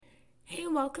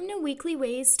and welcome to Weekly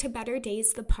Ways to Better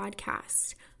Days, the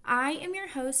podcast. I am your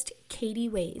host, Katie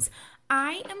Ways.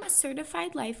 I am a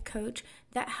certified life coach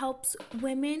that helps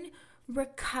women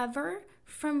recover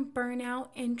from burnout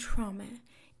and trauma.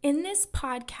 In this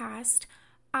podcast,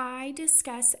 I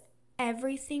discuss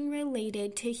everything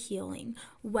related to healing,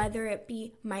 whether it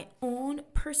be my own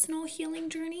personal healing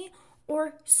journey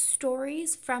or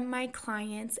stories from my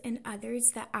clients and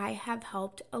others that I have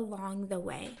helped along the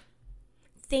way.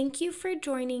 Thank you for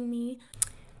joining me.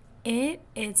 It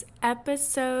is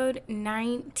episode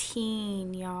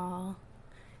 19, y'all.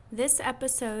 This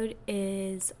episode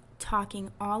is talking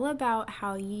all about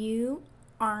how you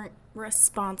aren't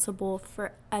responsible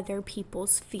for other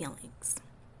people's feelings.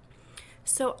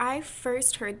 So I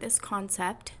first heard this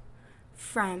concept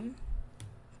from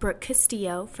Brooke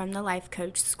Castillo from the Life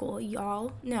Coach School.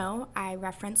 Y'all know I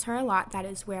reference her a lot. That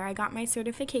is where I got my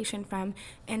certification from,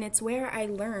 and it's where I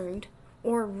learned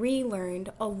or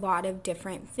relearned a lot of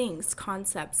different things,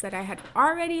 concepts that I had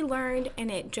already learned,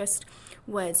 and it just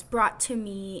was brought to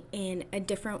me in a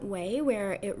different way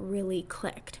where it really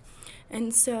clicked.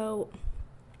 And so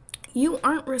you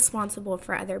aren't responsible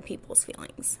for other people's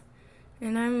feelings.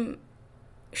 And I'm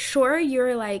sure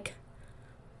you're like,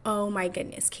 oh my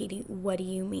goodness, Katie, what do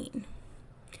you mean?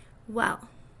 Well,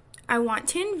 I want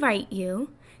to invite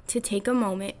you to take a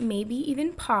moment, maybe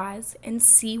even pause and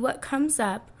see what comes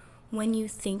up when you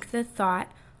think the thought,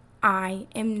 I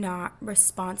am not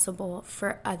responsible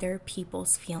for other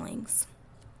people's feelings.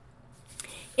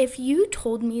 If you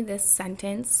told me this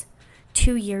sentence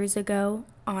 2 years ago,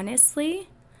 honestly,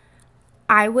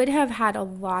 I would have had a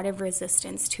lot of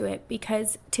resistance to it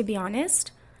because, to be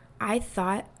honest, I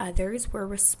thought others were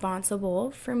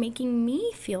responsible for making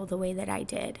me feel the way that I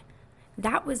did.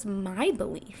 That was my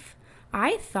belief.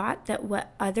 I thought that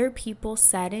what other people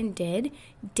said and did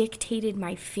dictated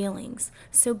my feelings.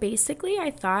 So basically,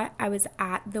 I thought I was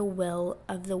at the will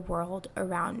of the world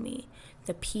around me.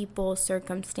 The people,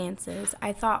 circumstances,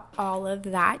 I thought all of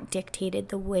that dictated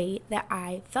the way that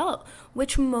I felt,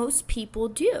 which most people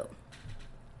do.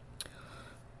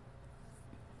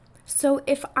 So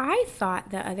if I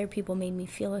thought that other people made me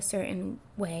feel a certain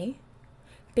way,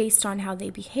 based on how they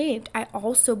behaved, I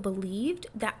also believed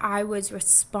that I was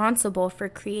responsible for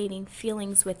creating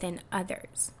feelings within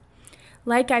others.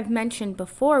 Like I've mentioned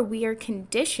before, we are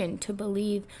conditioned to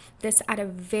believe this at a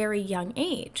very young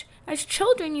age. As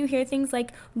children, you hear things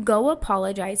like, go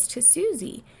apologize to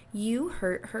Susie. You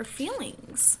hurt her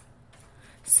feelings.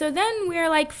 So then we're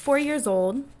like 4 years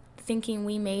old, thinking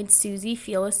we made Susie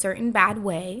feel a certain bad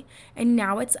way, and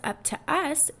now it's up to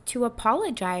us to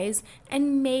apologize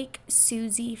and make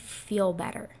Susie feel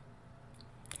better.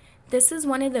 This is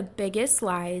one of the biggest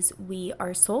lies we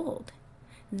are sold.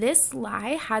 This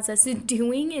lie has us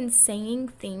doing and saying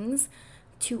things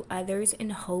to others in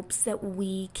hopes that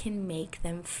we can make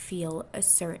them feel a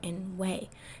certain way.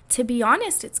 To be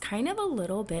honest, it's kind of a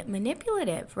little bit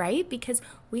manipulative, right? Because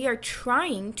we are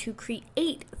trying to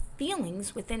create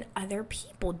feelings within other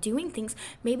people, doing things,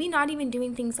 maybe not even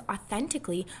doing things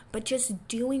authentically, but just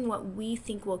doing what we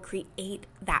think will create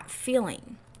that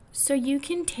feeling. So you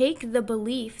can take the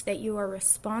belief that you are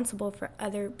responsible for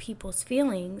other people's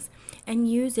feelings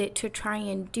and use it to try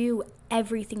and do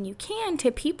everything you can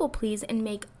to people please and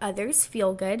make others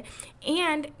feel good.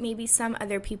 And maybe some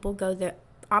other people go the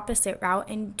opposite route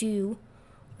and do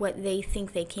what they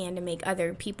think they can to make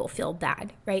other people feel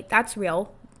bad, right? That's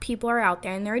real. People are out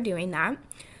there and they're doing that.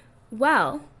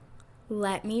 Well,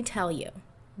 let me tell you,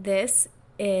 this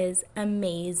is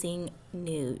amazing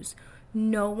news.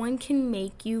 No one can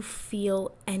make you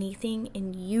feel anything,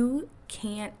 and you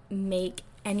can't make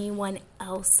anyone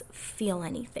else feel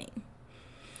anything.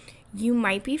 You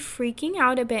might be freaking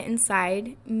out a bit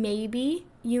inside. Maybe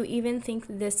you even think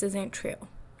this isn't true.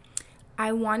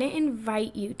 I want to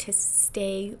invite you to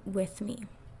stay with me.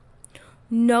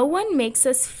 No one makes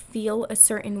us feel a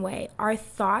certain way. Our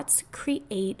thoughts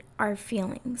create our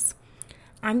feelings.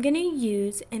 I'm going to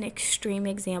use an extreme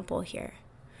example here.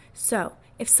 So,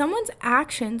 if someone's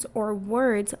actions or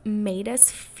words made us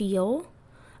feel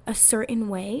a certain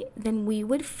way, then we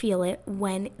would feel it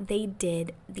when they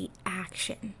did the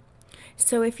action.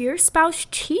 So if your spouse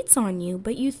cheats on you,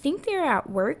 but you think they're at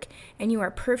work and you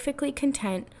are perfectly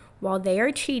content while they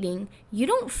are cheating, you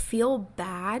don't feel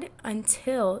bad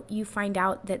until you find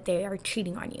out that they are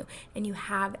cheating on you and you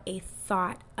have a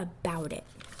thought about it.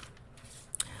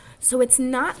 So it's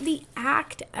not the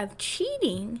act of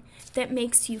cheating that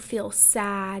makes you feel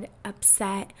sad,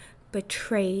 upset,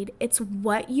 betrayed. It's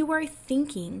what you are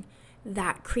thinking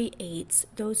that creates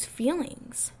those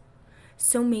feelings.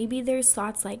 So maybe there's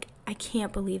thoughts like, I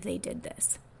can't believe they did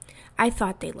this. I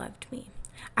thought they loved me.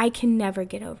 I can never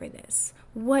get over this.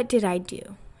 What did I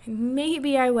do?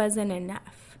 Maybe I wasn't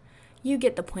enough. You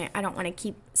get the point. I don't want to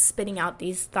keep spitting out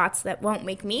these thoughts that won't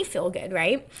make me feel good,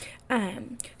 right?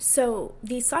 So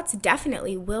these thoughts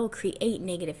definitely will create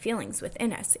negative feelings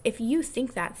within us. If you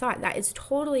think that thought, that is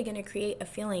totally going to create a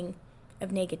feeling of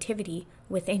negativity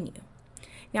within you.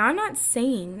 Now, I'm not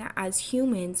saying that as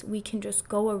humans, we can just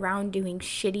go around doing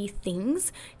shitty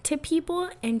things to people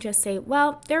and just say,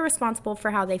 well, they're responsible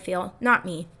for how they feel, not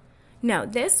me. No,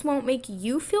 this won't make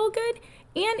you feel good,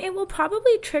 and it will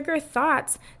probably trigger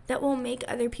thoughts that will make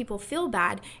other people feel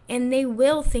bad, and they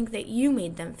will think that you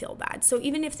made them feel bad. So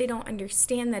even if they don't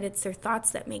understand that it's their thoughts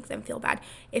that make them feel bad,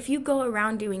 if you go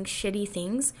around doing shitty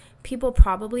things, people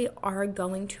probably are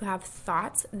going to have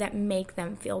thoughts that make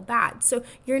them feel bad. So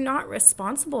you're not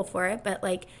responsible for it, but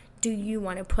do you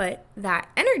want to put that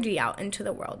energy out into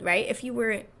the world, right? If you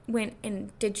went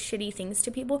and did shitty things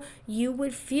to people, you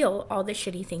would feel all the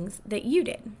shitty things that you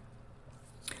did.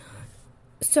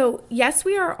 So yes,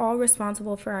 we are all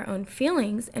responsible for our own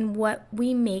feelings and what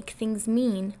we make things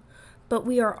mean, but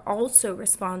we are also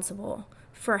responsible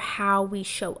for how we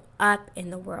show up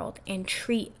in the world and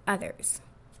treat others.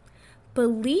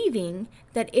 Believing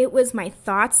that it was my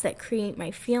thoughts that create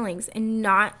my feelings and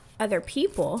not other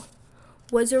people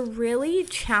was a really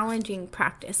challenging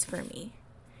practice for me.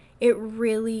 It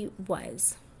really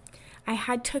was. I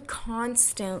had to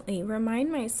constantly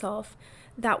remind myself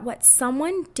that what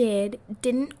someone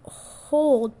didn't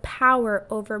hold power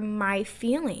over my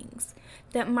feelings,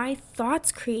 that my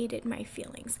thoughts created my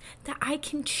feelings, that I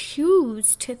can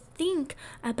choose to think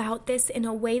about this in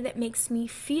a way that makes me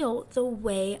feel the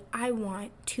way I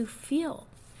want to feel.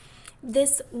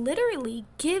 This literally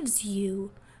gives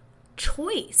you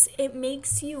choice. It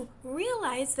makes you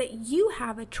realize that you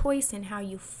have a choice in how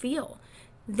you feel.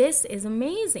 This is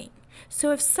amazing.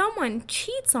 So if someone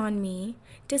cheats on me,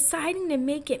 deciding to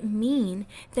make it mean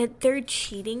that their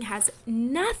cheating has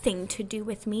nothing to do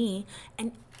with me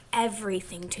and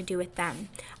everything to do with them,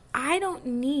 I don't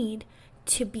need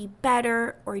to be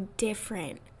better or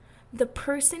different. The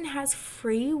person has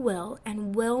free will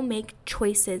and will make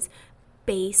choices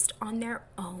based on their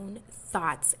own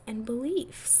thoughts and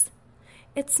beliefs.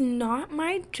 It's not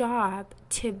my job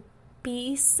to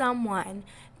be someone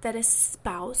that a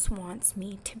spouse wants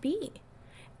me to be.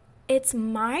 It's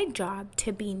my job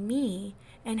to be me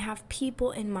and have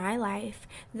people in my life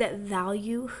that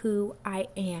value who I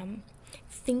am.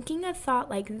 Thinking a thought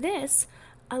like this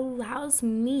allows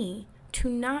me to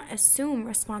not assume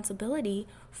responsibility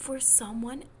for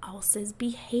someone else's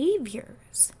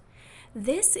behaviors.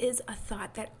 This is a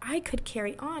thought that I could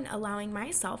carry on, allowing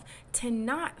myself to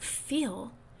not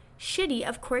feel shitty.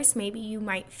 Of course, maybe you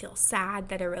might feel sad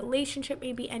that a relationship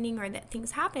may be ending or that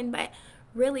things happen, but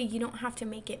really you don't have to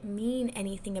make it mean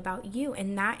anything about you.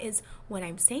 And that is what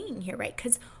I'm saying here, right?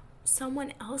 Because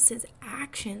someone else's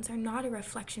actions are not a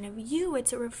reflection of you.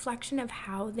 It's a reflection of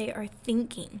how they are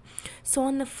thinking. So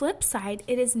on the flip side,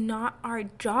 it is not our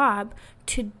job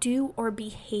to do or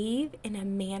behave in a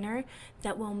manner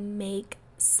that will make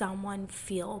someone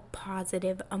feel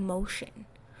positive emotion.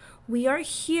 We are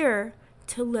here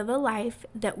to live a life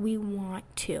that we want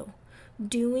to,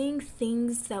 doing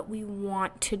things that we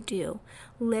want to do,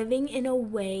 living in a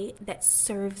way that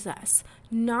serves us,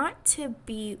 not to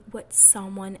be what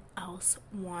someone else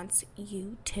wants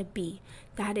you to be.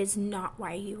 That is not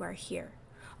why you are here.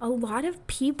 A lot of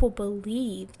people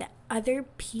believe that other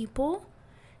people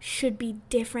should be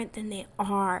different than they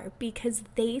are because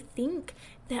they think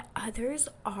that others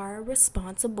are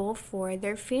responsible for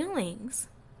their feelings.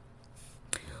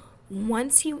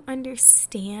 Once you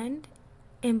understand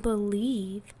and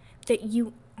believe that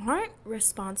you aren't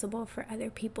responsible for other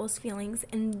people's feelings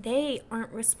and they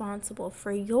aren't responsible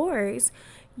for yours,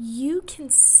 you can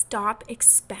stop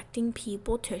expecting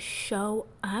people to show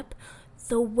up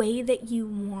the way that you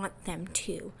want them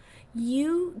to.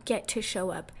 You get to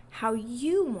show up how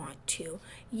you want to.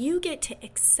 You get to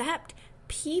accept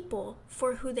people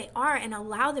for who they are and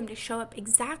allow them to show up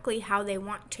exactly how they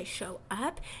want to show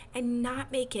up and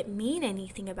not make it mean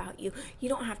anything about you. You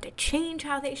don't have to change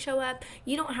how they show up.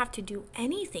 You don't have to do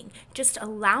anything. Just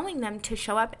allowing them to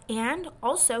show up. And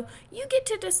also, you get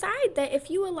to decide that if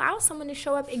you allow someone to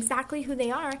show up exactly who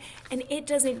they are and it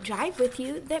doesn't jive with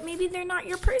you, that maybe they're not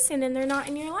your person and they're not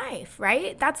in your life,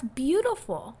 right? That's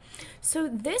beautiful. So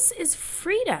this is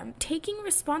freedom. Taking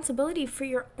responsibility for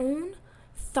your own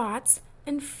thoughts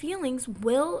and feelings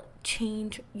will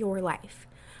change your life.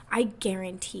 I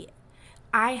guarantee it.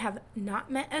 I have not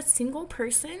met a single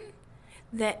person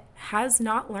that has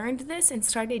not learned this and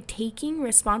started taking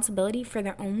responsibility for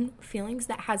their own feelings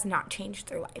that has not changed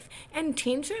their life, and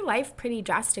changed their life pretty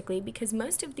drastically, because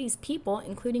most of these people,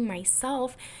 including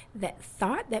myself, that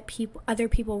thought that other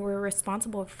people were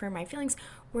responsible for my feelings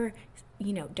were,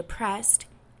 depressed,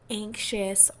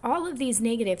 anxious, all of these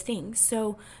negative things.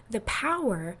 So the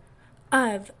power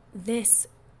of this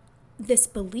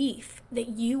belief that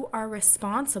you are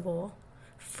responsible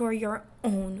for your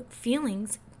own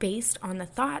feelings based on the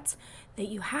thoughts that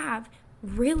you have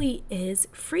really is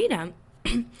freedom.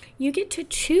 You get to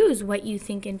choose what you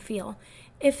think and feel.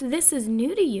 If this is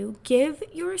new to you, give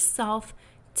yourself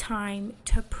time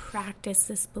to practice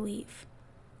this belief.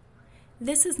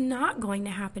 This is not going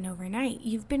to happen overnight.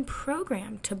 You've been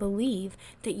programmed to believe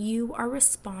that you are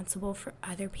responsible for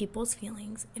other people's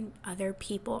feelings and other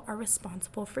people are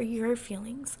responsible for your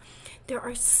feelings. There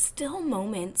are still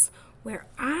moments where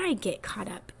I get caught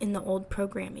up in the old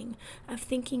programming of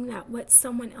thinking that what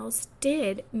someone else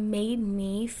did made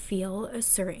me feel a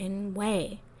certain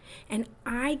way. And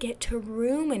I get to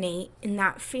ruminate in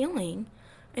that feeling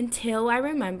until I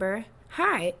remember,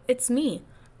 hi, it's me.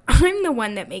 I'm the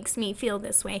one that makes me feel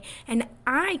this way, and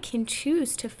I can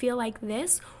choose to feel like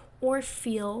this or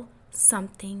feel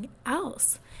something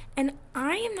else. And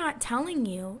I am not telling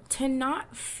you to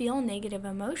not feel negative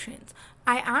emotions.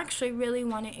 I actually really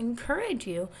want to encourage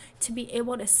you to be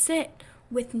able to sit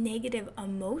with negative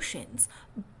emotions,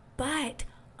 but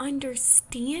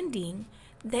understanding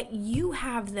that you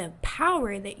have the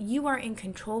power, that you are in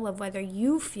control of whether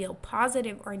you feel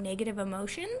positive or negative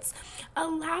emotions,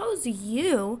 allows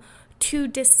you to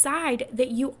decide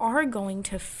that you are going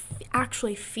to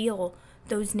actually feel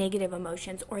those negative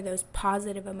emotions or those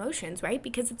positive emotions, right?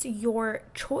 Because it's your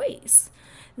choice.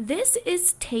 This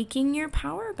is taking your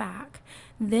power back.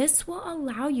 This will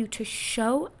allow you to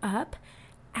show up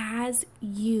as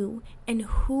you and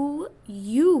who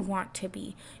you want to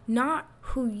be, not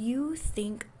who you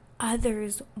think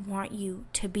others want you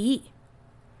to be.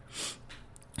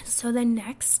 So the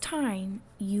next time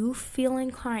you feel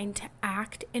inclined to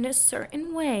act in a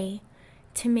certain way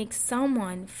to make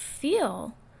someone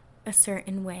feel a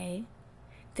certain way,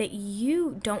 that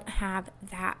you don't have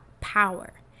that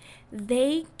power.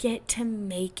 They get to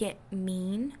make it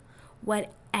mean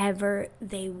whatever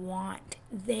they want.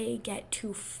 They get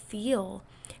to feel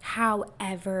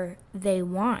however they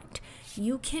want.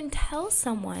 You can tell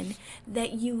someone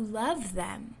that you love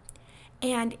them,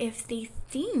 and if they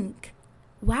think,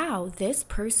 wow, this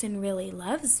person really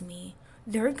loves me,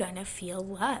 they're gonna feel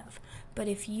love. But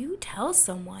if you tell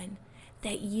someone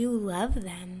that you love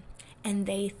them and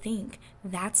they think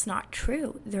that's not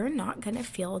true, they're not going to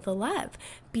feel the love,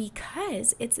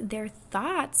 because it's their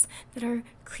thoughts that are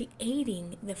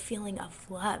creating the feeling of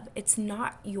love. It's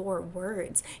not your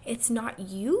words. It's not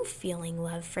you feeling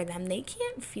love for them. They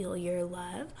can't feel your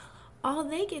love. All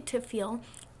they get to feel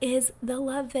is the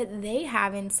love that they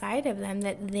have inside of them,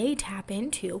 that they tap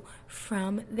into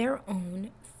from their own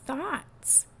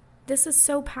thoughts. This is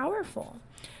so powerful.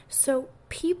 So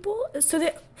people's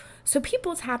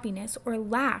happiness or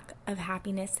lack of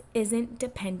happiness isn't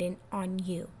dependent on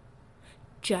you,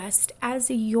 just as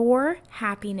your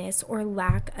happiness or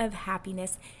lack of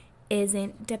happiness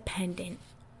isn't dependent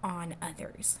on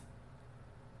others.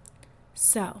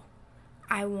 So,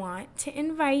 I want to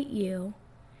invite you,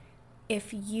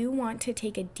 if you want to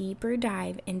take a deeper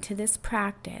dive into this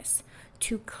practice,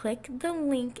 to click the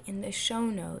link in the show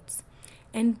notes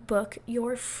and book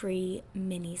your free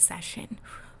mini session.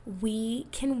 We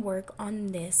can work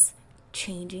on this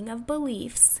changing of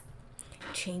beliefs,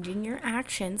 changing your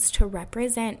actions to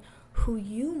represent who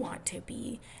you want to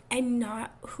be and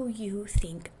not who you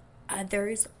think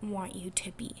others want you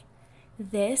to be.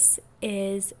 This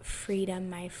is freedom,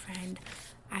 my friend.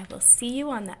 I will see you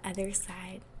on the other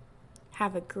side.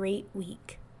 Have a great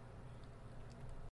week.